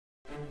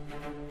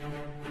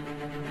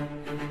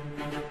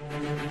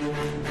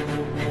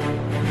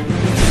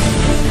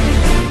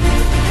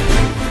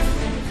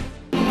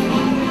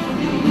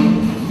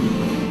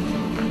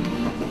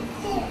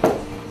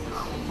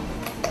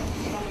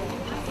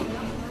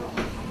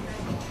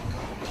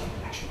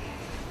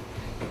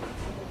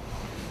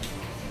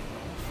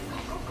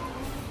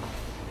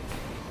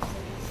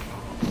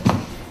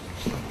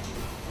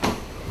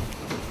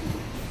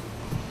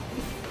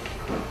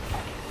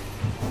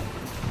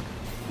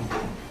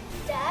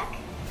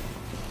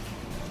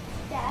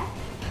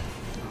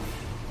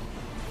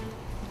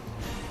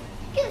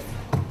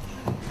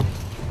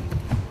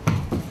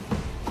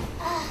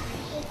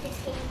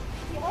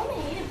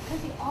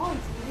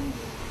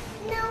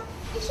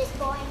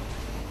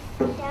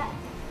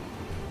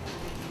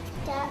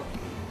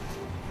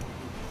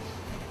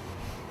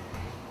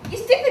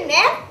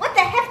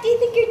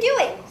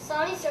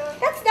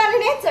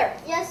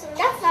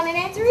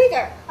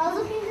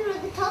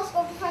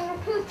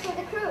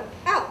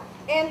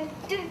And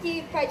did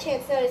you by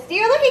chance notice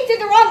you're looking through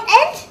the wrong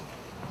end?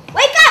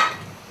 Wake up!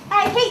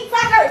 I hate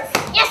slackers!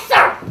 Yes,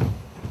 sir!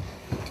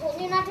 I told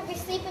you not to be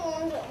sleeping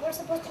when we're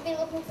supposed to be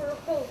looking for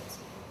recruits.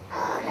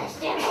 Oh, I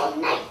stayed up all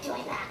night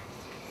doing that.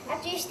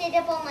 After you stayed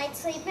up all night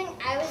sleeping,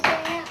 I was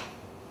doing that.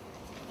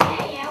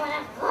 Yeah,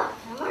 whatever. Look,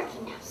 I'm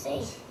working now,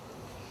 see?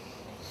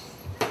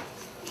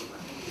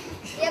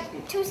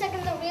 Yep, 2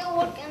 seconds of real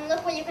work and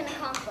look what you can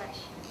accomplish.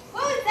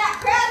 What was that,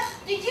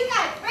 Krabs? Did you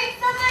guys break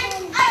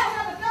something? I don't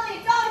have $1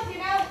 billion, you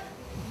know.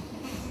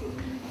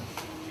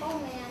 Oh,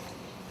 man.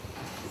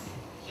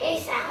 He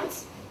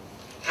sounds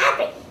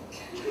happy.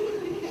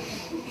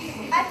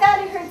 I thought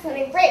I heard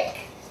something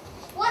break.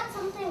 What,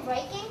 something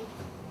breaking?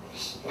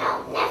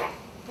 No, never.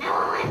 Not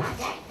on my watch.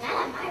 Not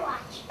on my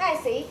watch. I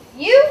see.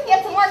 You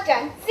get some work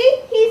done.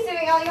 See, he's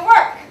doing all your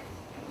work.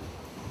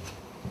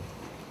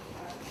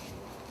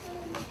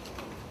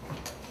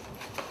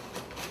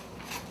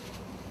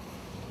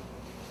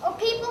 Oh,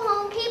 people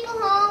home, people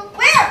home.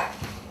 Where?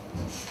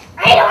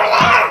 Right over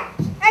there.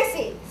 I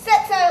see.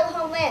 Set sail to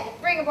homeland.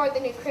 Bring aboard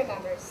the new crew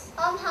members.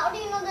 How do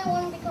you know they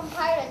won't become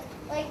pirates?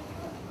 Like,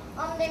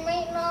 they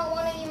might not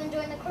want to even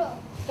join the crew.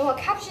 Then we'll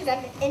capture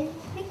them and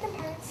make them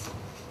pirates.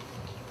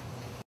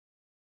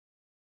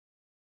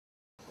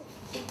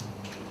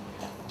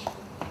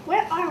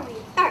 Where are we?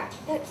 Alright,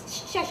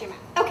 shut your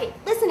mouth. Okay,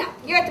 listen up.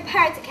 You're at the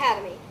Pirates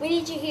Academy. We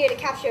need you here to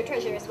capture a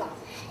treasure as well.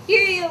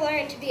 Here you'll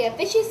learn to be a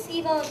vicious,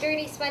 evil,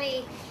 dirty,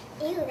 sweaty.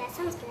 Ew, that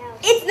sounds gross.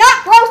 It's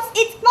not gross,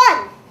 it's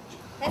fun!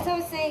 That's what I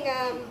was saying,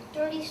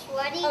 Dirty,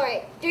 sweaty?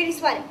 Alright, dirty,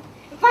 sweaty.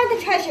 And find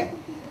the treasure.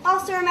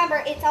 Also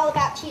remember, it's all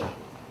about cheating.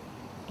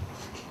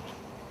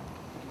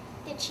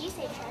 Did she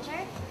say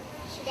treasure?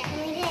 She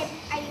definitely did.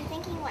 Are you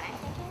thinking what I'm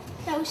thinking?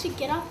 That we should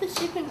get off the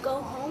ship and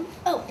go home?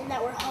 Oh, and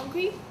that we're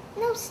hungry?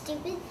 No,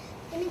 stupid.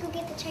 Let me go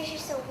get the treasure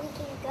so we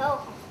can go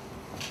home.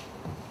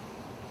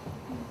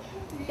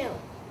 No.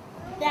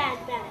 Bad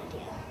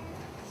idea.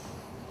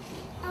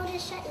 I'll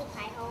just shut you,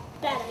 pie-hole.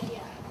 Bad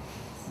idea.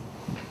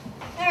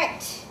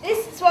 Alright,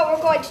 this is what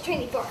we're going to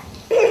train you for.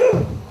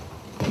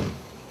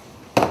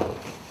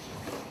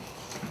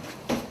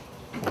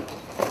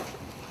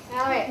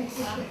 Alright,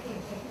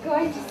 we're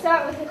going to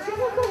start with a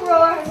typical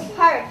roar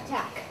pirate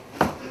attack.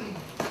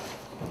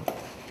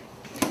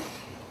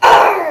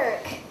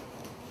 Arrgh!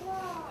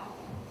 Oh,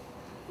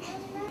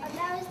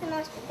 that was the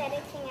most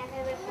pathetic thing I've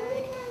ever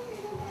heard.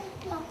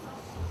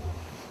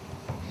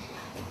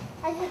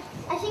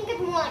 I think it's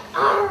more like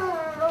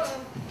arrgh.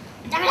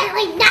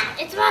 Definitely not.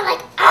 It's more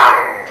like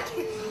arrgh.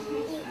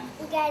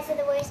 You guys are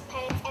the worst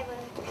pirates ever.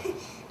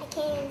 I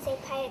can't even say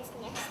pirates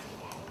next to you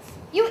guys.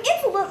 You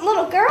insolent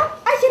little girl!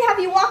 I should have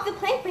you walk the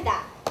plank for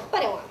that.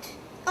 But I won't.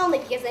 Only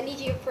because I need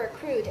you for a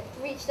crew to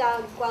reach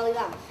down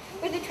Gualilam,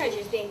 where the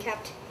treasure's being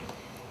kept.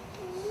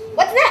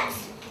 What's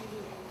next?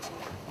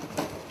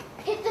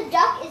 Hit the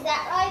duck, is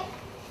that right?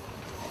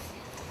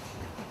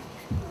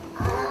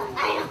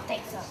 I don't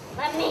think so.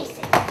 Let me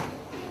see.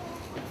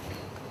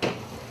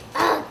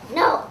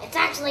 No, it's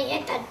actually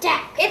hit the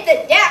deck. Hit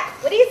the deck!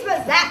 What do you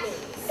suppose that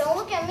means? Don't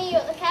look at me,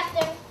 you're the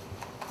captain.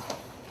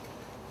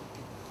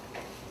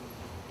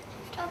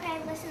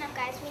 Okay, listen up,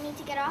 guys. We need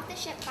to get off the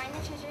ship, find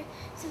the treasure,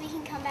 so we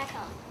can come back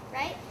home.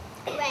 Right?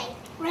 Right.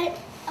 Right.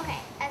 Okay,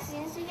 as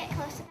soon as we get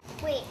close to...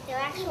 Wait, they're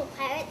actual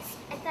pirates?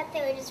 I thought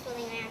they were just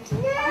fooling around.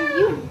 Are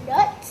you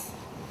nuts?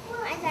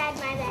 My bad,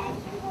 my bad.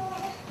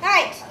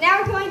 Alright, now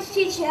we're going to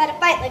teach you how to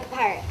fight like a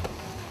pirate.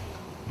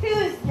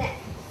 Who's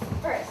next?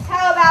 First,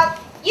 how about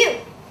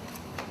you?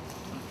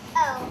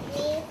 Oh,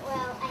 me?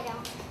 Well, I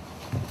don't.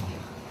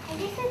 I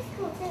guess that's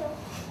cool, too.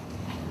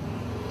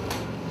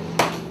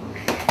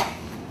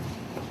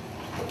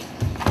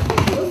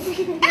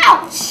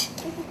 Ouch!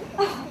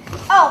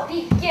 Oh,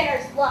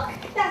 beginner's luck.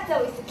 That's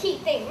always the key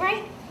thing,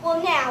 right?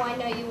 Well, now I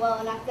know you well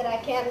enough that I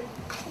can.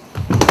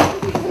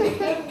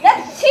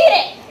 That's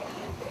cheating!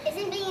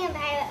 Isn't being a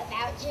pirate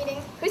about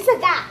cheating? Who said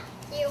that?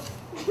 You.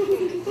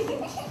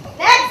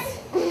 Next!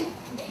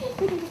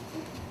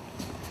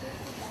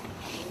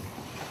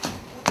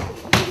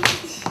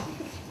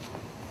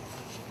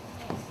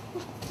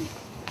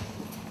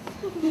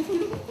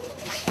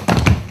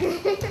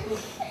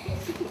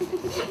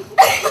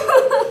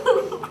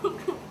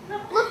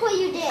 Look what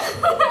you did.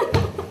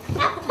 A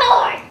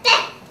poor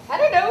thing. I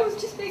don't know, it was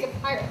just being a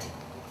pirate.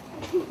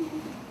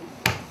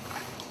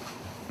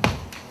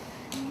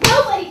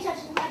 Nobody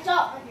touches my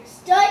dog,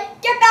 understood?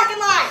 Get back in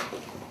line!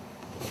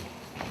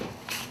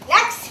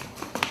 Next!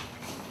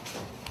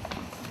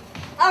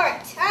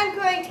 Alright, I'm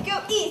going to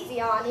go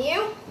easy on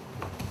you.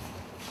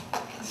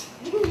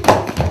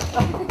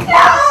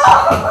 No!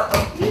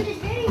 You did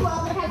very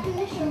well to have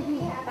permission to be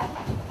happy.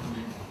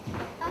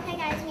 Okay,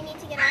 guys, we need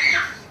to get off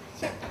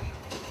the ship.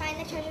 Find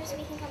the treasure so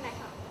we can come back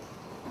home.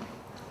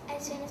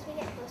 As soon as we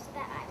get close to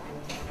that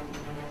island.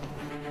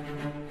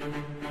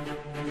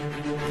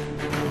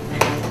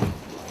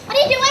 What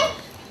are you doing?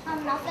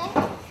 Nothing.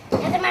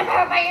 Nothing, my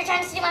power, but you're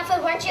trying to steal my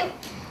food, weren't you?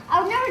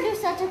 I would never do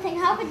such a thing.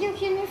 How could you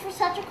accuse me for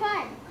such a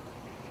crime?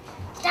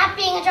 Stop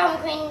being a drama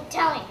queen and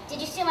tell me. Did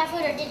you steal my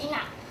food or did you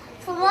not?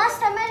 For the last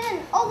time I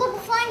didn't. Oh, look, a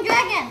flying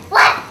dragon.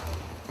 What?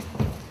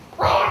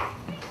 Where?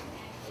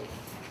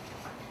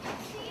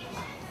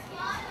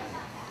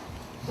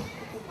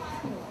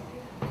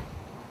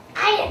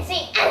 I didn't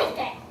see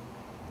anything.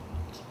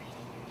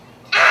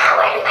 Ah,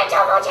 where did my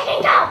tofu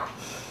chicken go?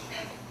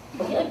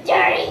 You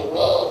dirty,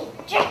 mean,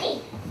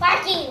 tricky,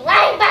 barky,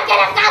 lying bucket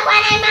of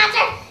God-one-eyed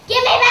monster!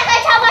 Give me back my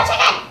tofu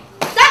chicken!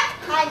 Stop!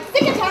 I'm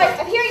sick and tired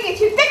of hearing you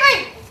two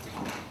bickering!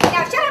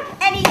 Now shut up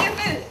and eat your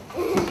food.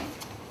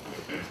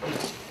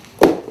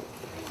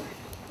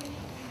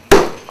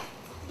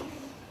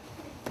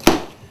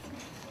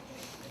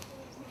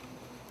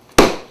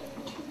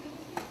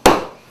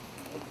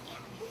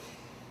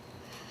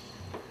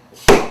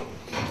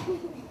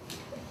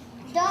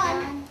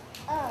 Done.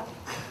 Oh.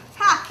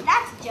 Ha!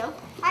 That's a joke.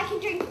 I can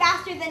drink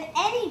faster than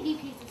any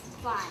VP's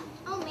slime.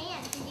 Oh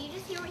man, did you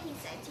just hear what he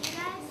said to you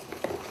guys?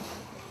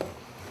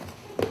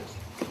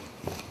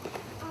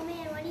 Oh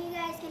man, what are you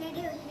guys gonna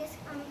do? He just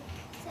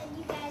said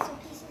you guys were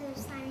pieces of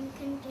slime and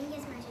couldn't drink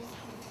as much as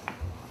him.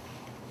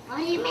 What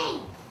do you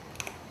mean?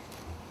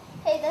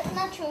 Hey, that's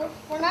not true.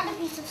 We're not a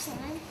piece of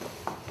slime.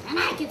 And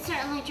I could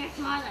certainly drink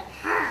more than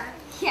her.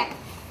 Yeah,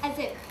 as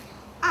if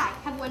I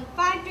have won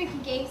 5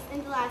 drinking games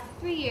in the last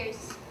 3 years.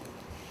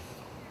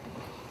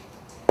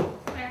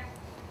 Where?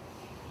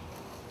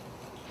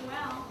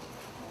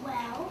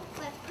 Well,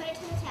 let's put it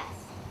to the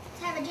test.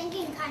 Let's have a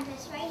drinking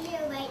contest right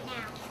here, right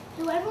now.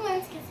 Whoever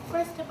wins gets the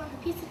first step on the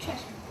piece of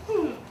treasure.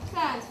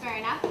 Sounds fair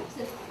enough,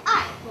 since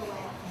I will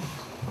win.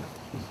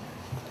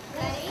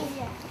 Ready?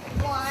 Yeah.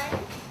 1,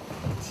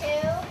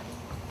 2,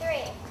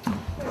 3.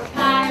 We're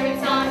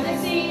pirates on the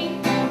sea,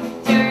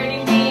 dirty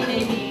we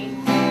may be.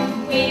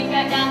 We've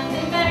got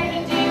nothing better to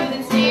do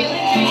than steal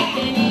and drink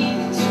and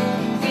eat.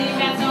 We've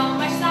got so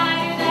much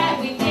cider that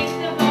we think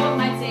the boat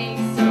might sink.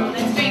 So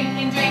let's drink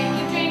and drink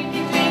and drink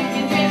and drink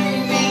and drink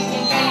and drink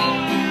and drink.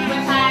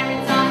 We're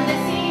pirates on the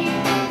sea,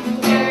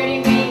 dirty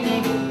we may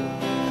be.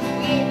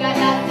 We've got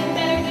nothing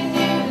better to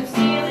do than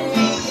steal and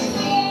drink and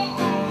eat.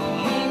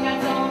 We've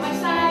got so much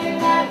cider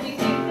that we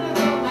think the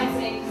boat might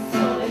sink.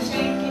 So let's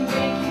drink and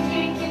drink and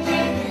drink and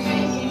drink and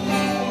drink and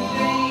drink and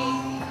drink.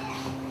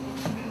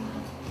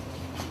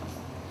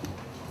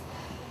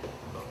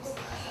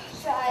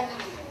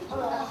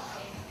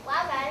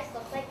 Wow, guys,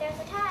 looks like there's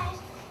a tie.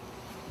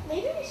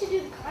 Maybe we should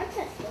do the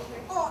contest over.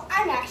 Oh,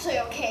 I'm actually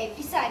okay.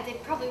 Besides, I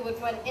probably would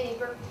win any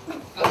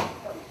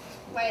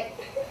Wait.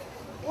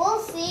 We'll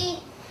see.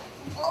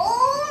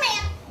 Oh,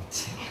 man.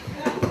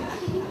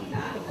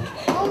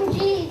 Oh,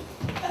 geez.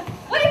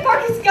 What did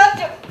Marcus got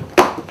to?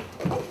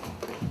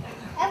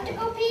 I have to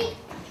go pee.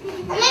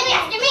 Maybe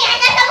after me, I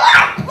got the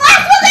more.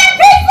 Last will there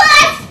be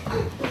last!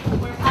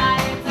 We're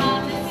pirates on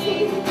the sea,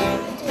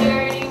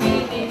 dirty we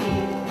may be.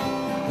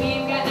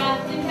 We've got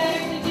nothing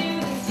better to do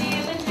than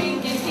steal and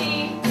drink and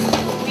tea.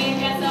 We've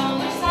got so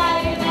much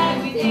cider that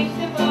we think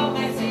the boat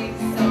might sink.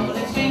 So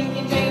let's drink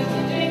and drink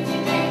and drink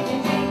and drink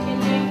and drink and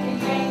drink and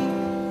drink.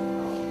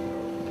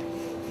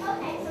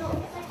 Okay, so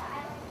it's like the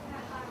island in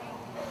our car, right?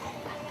 I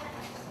think I'm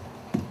gonna...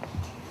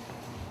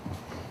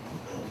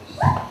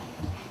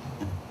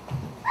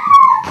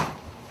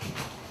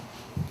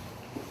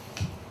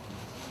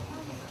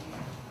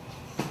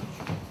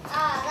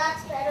 Ah,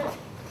 that's better.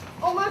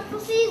 Oh, Marco,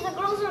 see, the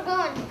girls are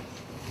gone.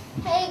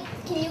 Hey,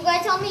 can you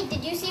guys tell me,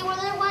 did you see where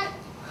they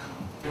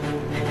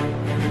went?